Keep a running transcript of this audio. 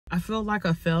I feel like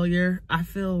a failure. I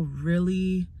feel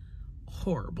really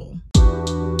horrible.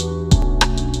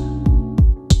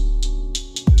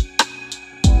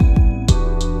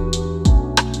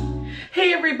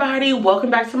 Hey everybody,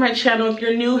 welcome back to my channel. If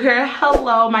you're new here,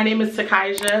 hello, my name is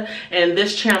Takaija, and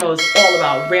this channel is all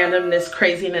about randomness,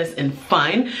 craziness, and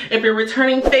fun. If you're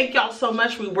returning, thank y'all so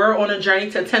much. We were on a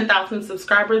journey to 10,000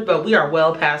 subscribers, but we are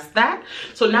well past that.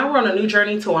 So now we're on a new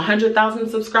journey to 100,000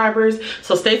 subscribers.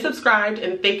 So stay subscribed,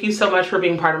 and thank you so much for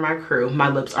being part of my crew. My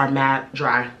lips are mad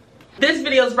dry. This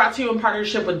video is brought to you in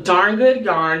partnership with Darn Good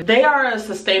Yarn. They are a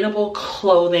sustainable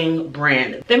clothing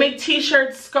brand. They make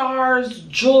t-shirts, scarves,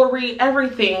 jewelry,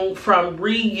 everything from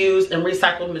reused and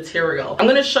recycled material. I'm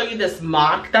gonna show you this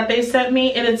mock that they sent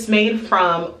me, and it's made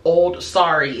from old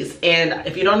saris. And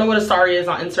if you don't know what a sari is,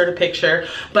 I'll insert a picture,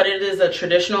 but it is a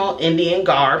traditional Indian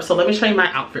garb. So let me show you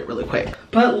my outfit really quick.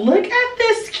 But look at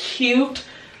this cute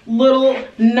little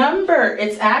number.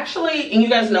 It's actually, and you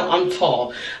guys know I'm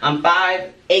tall. I'm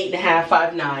 5'8.5",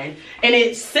 5'9", and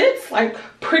it sits like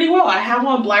pretty well. I have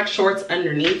on black shorts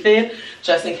underneath it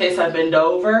just in case I bend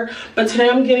over, but today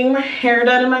I'm getting my hair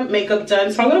done and my makeup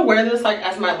done, so I'm gonna wear this like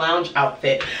as my lounge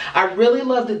outfit. I really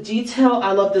love the detail.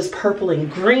 I love this purple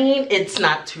and green. It's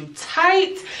not too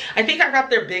tight. I think I got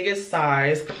their biggest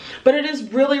size, but it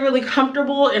is really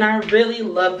comfortable, and I really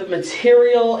love the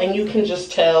material, and you can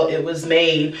just tell it was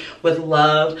made with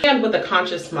love and with a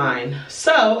conscious mind.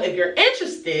 So if you're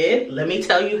interested, let me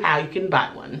tell you how you can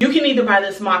buy one. You can either buy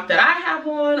this mock that I have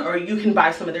on, or you can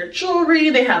buy some of their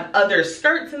jewelry. They have other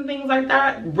skirts and things like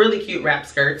that, really cute wrap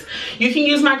skirts. You can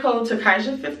use my code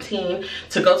Takaija15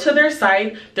 to go to their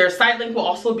site. Their site link will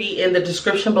also be in the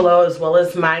description below, as well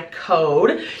as my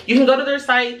code. You can go to their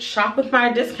site, shop with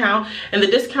my discount, and the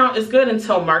discount is good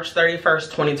until March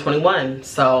 31st, 2021.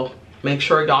 So make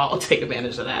sure y'all take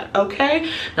advantage of that.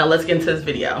 Okay, now let's get into this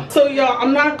video. So y'all,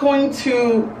 I'm not going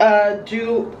to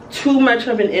do too much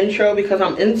of an intro because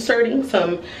I'm inserting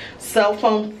some cell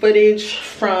phone footage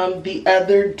from the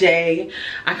other day.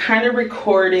 I kind of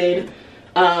recorded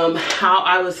how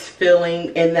I was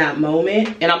feeling in that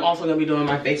moment, and I'm also gonna be doing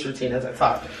my face routine as I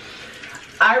talk.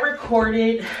 I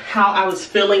recorded how I was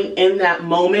feeling in that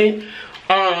moment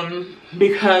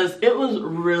because it was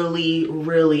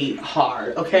really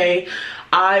hard. Okay,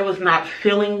 I was not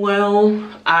feeling well.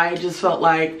 I just felt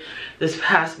like this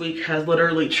past week has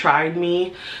literally tried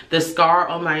me. The scar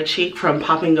on my cheek from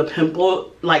popping a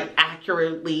pimple like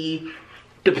accurately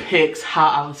depicts how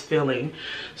I was feeling.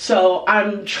 So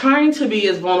I'm trying to be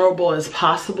as vulnerable as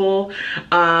possible.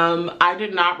 I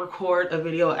did not record a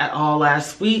video at all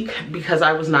last week because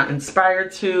I was not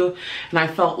inspired to, and I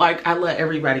felt like I let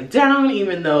everybody down,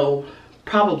 even though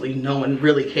probably no one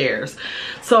really cares.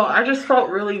 So I just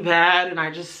felt really bad, and I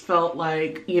just felt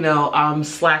like, you know, I'm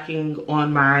slacking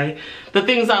on the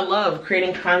things I love,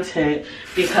 creating content,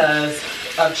 because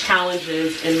of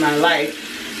challenges in my life.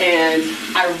 And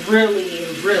I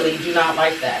really do not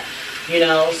like that, you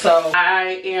know. So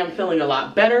I am feeling a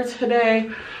lot better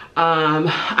today.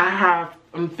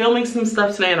 I'm filming some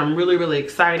stuff today, and I'm really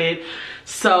excited.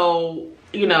 So,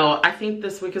 you know, I think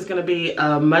this week is going to be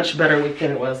a much better week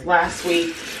than it was last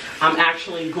week. I'm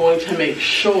actually going to make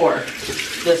sure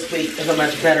this week is a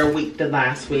much better week than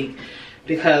last week,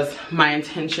 because my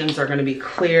intentions are going to be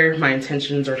clear. My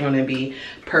intentions are going to be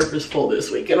purposeful this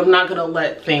week, and I'm not going to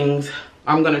let things,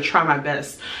 I'm going to try my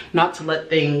best not to let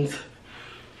things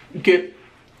get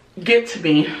to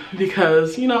me,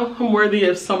 because, you know, I'm worthy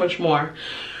of so much more.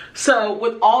 So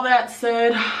with all that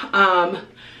said,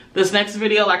 this next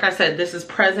video, like I said, this is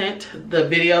present. The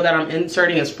video that I'm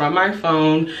inserting is from my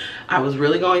phone. I was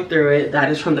really going through it. That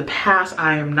is from the past.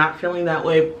 I am not feeling that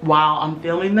way while I'm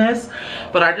filming this,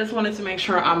 but I just wanted to make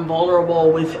sure I'm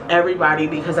vulnerable with everybody,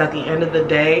 because at the end of the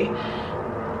day,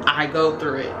 I go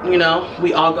through it, you know,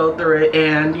 we all go through it.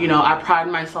 And, you know, I pride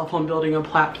myself on building a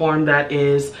platform that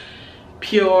is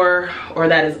pure, or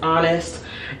that is honest.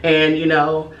 And, you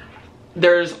know,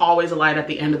 there's always a light at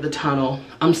the end of the tunnel.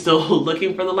 I'm still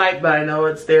looking for the light, but I know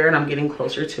it's there, and I'm getting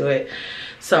closer to it.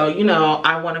 So, you know,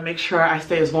 I want to make sure I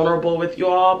stay as vulnerable with you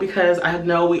all, because I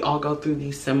know we all go through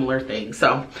these similar things.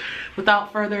 So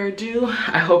without further ado,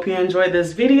 I hope you enjoyed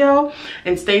this video,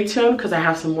 and stay tuned because I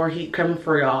have some more heat coming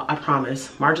for y'all. I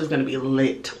promise. March is going to be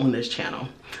lit on this channel.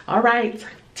 All right,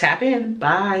 tap in.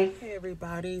 Bye. Hey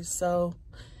everybody. So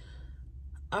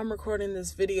I'm recording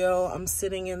this video. I'm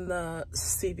sitting in the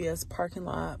CVS parking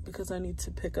lot because I need to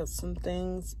pick up some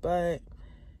things, but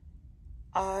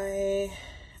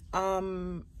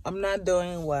I'm not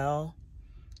doing well.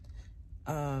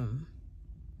 I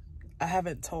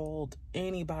haven't told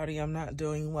anybody I'm not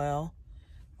doing well.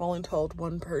 I've only told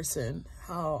one person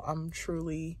how I'm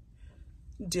truly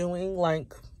doing,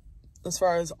 like, as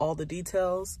far as all the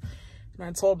details. And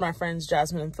I told my friends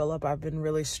Jasmine and Philip I've been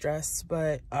really stressed,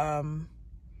 but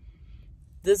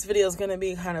this video is going to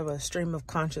be kind of a stream of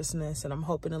consciousness, and I'm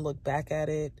hoping to look back at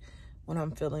it when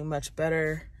I'm feeling much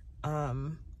better.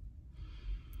 And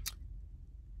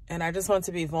I just want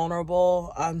to be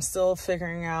vulnerable. I'm still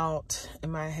figuring out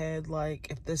in my head, like,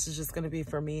 if this is just going to be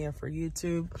for me and for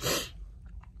YouTube.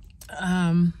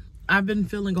 I've been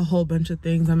feeling a whole bunch of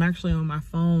things. I'm actually on my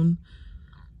phone.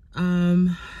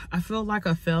 I feel like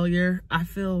a failure. I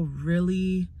feel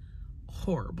really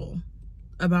horrible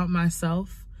about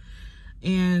myself.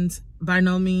 And by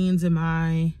no means am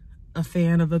I a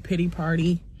fan of a pity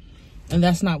party. And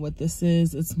that's not what this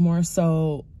is. It's more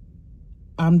so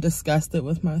I'm disgusted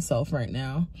with myself right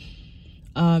now.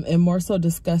 And more so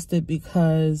disgusted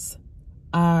because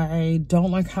I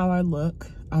don't like how I look.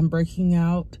 I'm breaking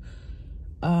out,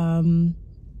 trying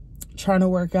to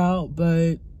work out,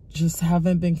 but just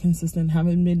haven't been consistent,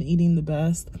 haven't been eating the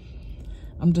best.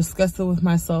 I'm disgusted with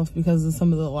myself because of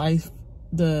some of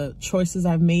the choices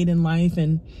I've made in life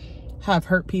and have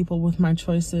hurt people with my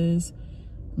choices.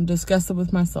 I'm disgusted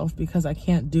with myself because I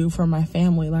can't do for my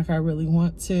family like I really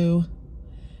want to.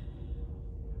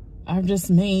 I've just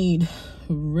made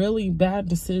really bad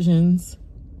decisions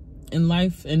in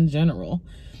life in general.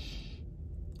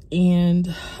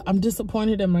 And I'm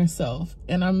disappointed in myself.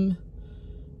 And I'm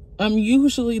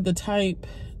usually the type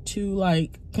to,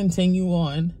 like, continue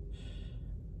on.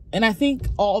 And I think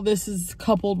all this is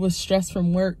coupled with stress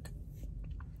from work.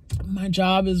 My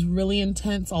job is really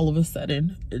intense all of a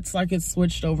sudden. It's like it's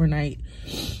switched overnight.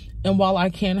 And while I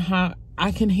can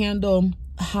handle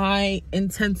high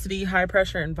intensity, high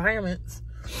pressure environments,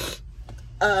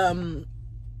 there's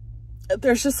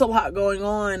just a lot going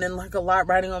on and, like, a lot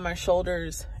riding on my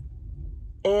shoulders.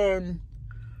 And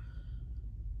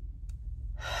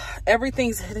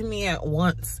everything's hitting me at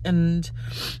once, and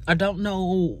I don't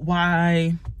know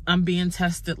why I'm being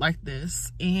tested like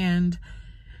this. And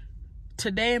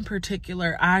today in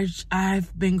particular,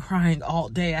 I've been crying all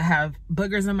day. I have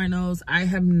boogers in my nose. I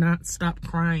have not stopped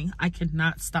crying. I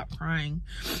cannot stop crying.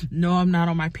 No, I'm not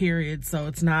on my period, so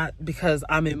it's not because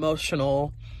I'm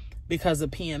emotional because of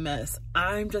PMS.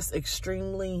 I'm just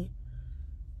extremely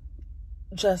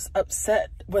upset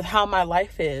with how my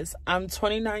life is. I'm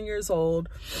 29 years old.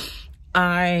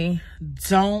 I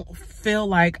don't feel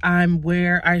like I'm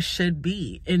where I should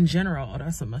be in general. Oh,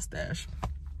 that's a mustache.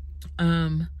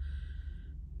 I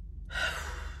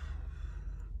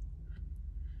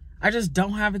just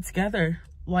don't have it together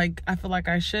like I feel like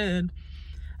I should.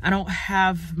 I don't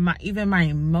have even my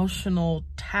emotional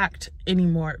tact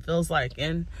anymore, it feels like.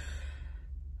 And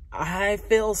I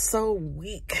feel so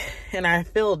weak and I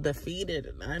feel defeated,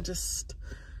 and I just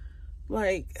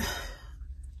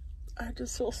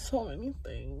feel so many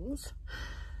things.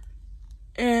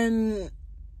 And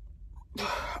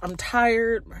I'm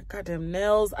tired. My goddamn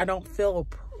nails, I don't feel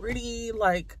pretty.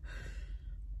 Like,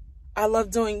 I love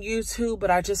doing YouTube,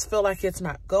 but I just feel like it's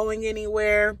not going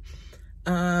anywhere.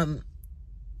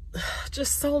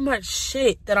 Just so much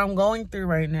shit that I'm going through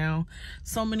right now.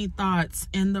 So many thoughts.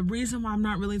 And the reason why I'm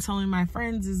not really telling my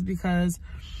friends is because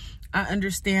I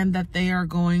understand that they are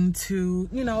going to,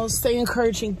 you know, say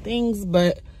encouraging things,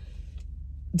 but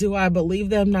do I believe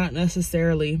them? Not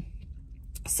necessarily.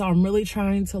 So I'm really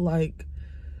trying to, like,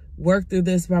 work through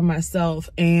this by myself.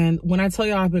 And when I tell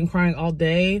y'all I've been crying all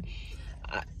day,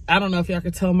 I don't know if y'all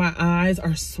can tell, my eyes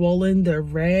are swollen, they're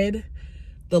red.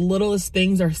 The littlest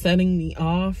things are setting me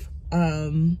off.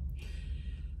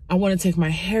 I want to take my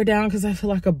hair down because I feel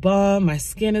like a bum. My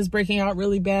skin is breaking out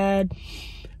really bad.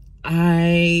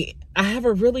 I have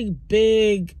a really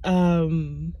big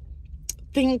thing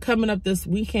coming up this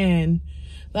weekend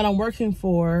that I'm working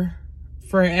for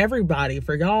everybody,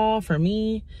 for y'all, for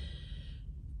me.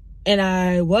 And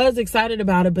I was excited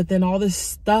about it, but then all this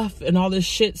stuff and all this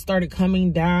shit started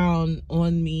coming down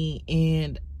on me,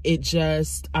 and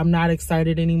I'm not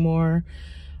excited anymore.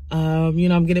 You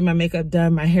know, I'm getting my makeup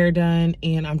done, my hair done,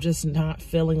 and I'm just not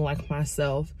feeling like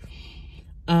myself.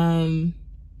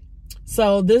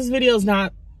 So this video is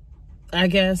not, I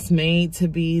guess, made to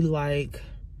be like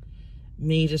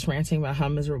me just ranting about how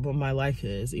miserable my life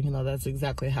is, even though that's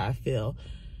exactly how I feel.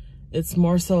 It's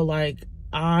more so like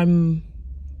I'm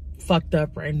fucked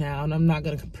up right now, and I'm not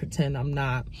gonna pretend I'm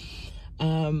not.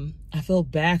 I feel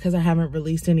bad because I haven't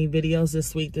released any videos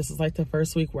this week. This is like the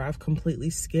first week where I've completely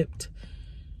skipped,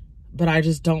 but I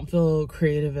just don't feel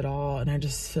creative at all, and I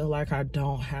just feel like I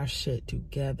don't have shit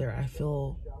together. I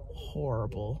feel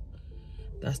horrible.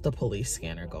 That's the police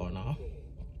scanner going off.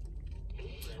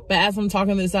 But as I'm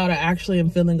talking this out, I actually am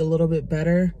feeling a little bit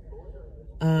better.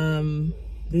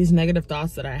 These negative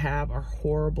thoughts that I have are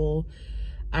horrible.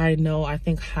 I know I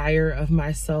think higher of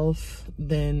myself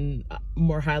than,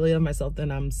 more highly of myself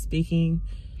than I'm speaking.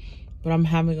 But I'm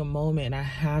having a moment. I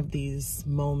have these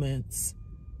moments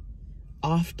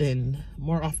often,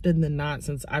 more often than not,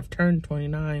 since I've turned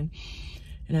 29.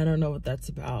 And I don't know what that's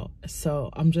about.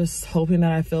 So I'm just hoping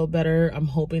that I feel better. I'm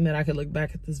hoping that I could look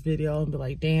back at this video and be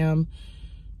like, damn,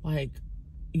 like,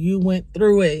 you went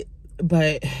through it,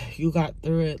 but you got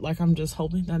through it. Like, I'm just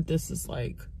hoping that this is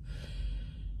like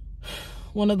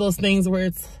one of those things where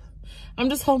it's, I'm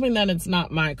just hoping that it's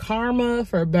not my karma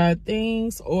for bad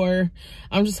things, or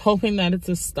I'm just hoping that it's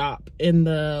a stop in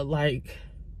the, like,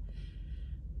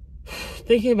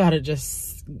 thinking about it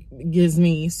just gives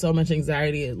me so much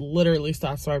anxiety. It literally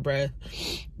stops my breath.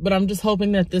 But I'm just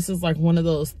hoping that this is like one of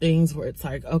those things where it's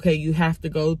like, okay, you have to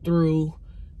go through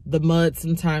the mud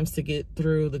sometimes to get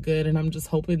through the good. And I'm just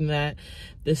hoping that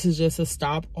this is just a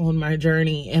stop on my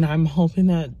journey. And I'm hoping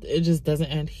that it just doesn't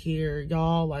end here,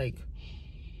 y'all. Like,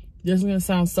 this is gonna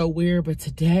sound so weird, but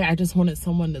today I just wanted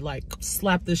someone to like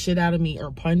slap the shit out of me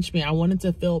or punch me. I wanted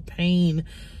to feel pain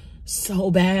so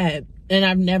bad. And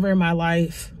I've never in my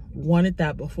life wanted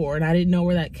that before. And I didn't know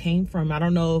where that came from. I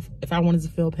don't know if I wanted to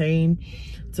feel pain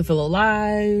to feel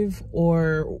alive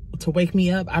or to wake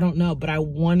me up. I don't know. But I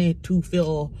wanted to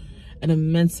feel an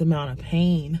immense amount of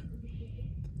pain.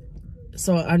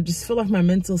 So I just feel like my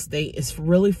mental state is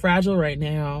really fragile right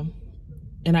now.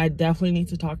 And I definitely need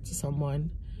to talk to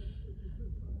someone.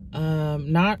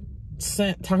 Not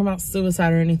talking about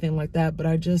suicide or anything like that, but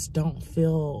I just don't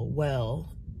feel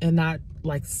well. And not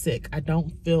like sick. I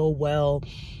don't feel well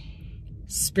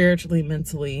spiritually,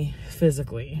 mentally,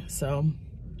 physically. So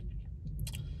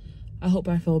I hope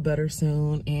I feel better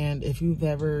soon. And if you've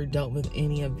ever dealt with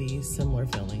any of these similar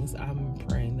feelings, I'm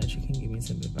praying that you can give me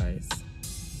some advice.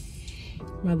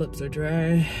 My lips are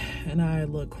dry and I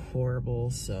look horrible,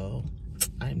 so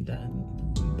I'm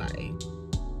done. Bye.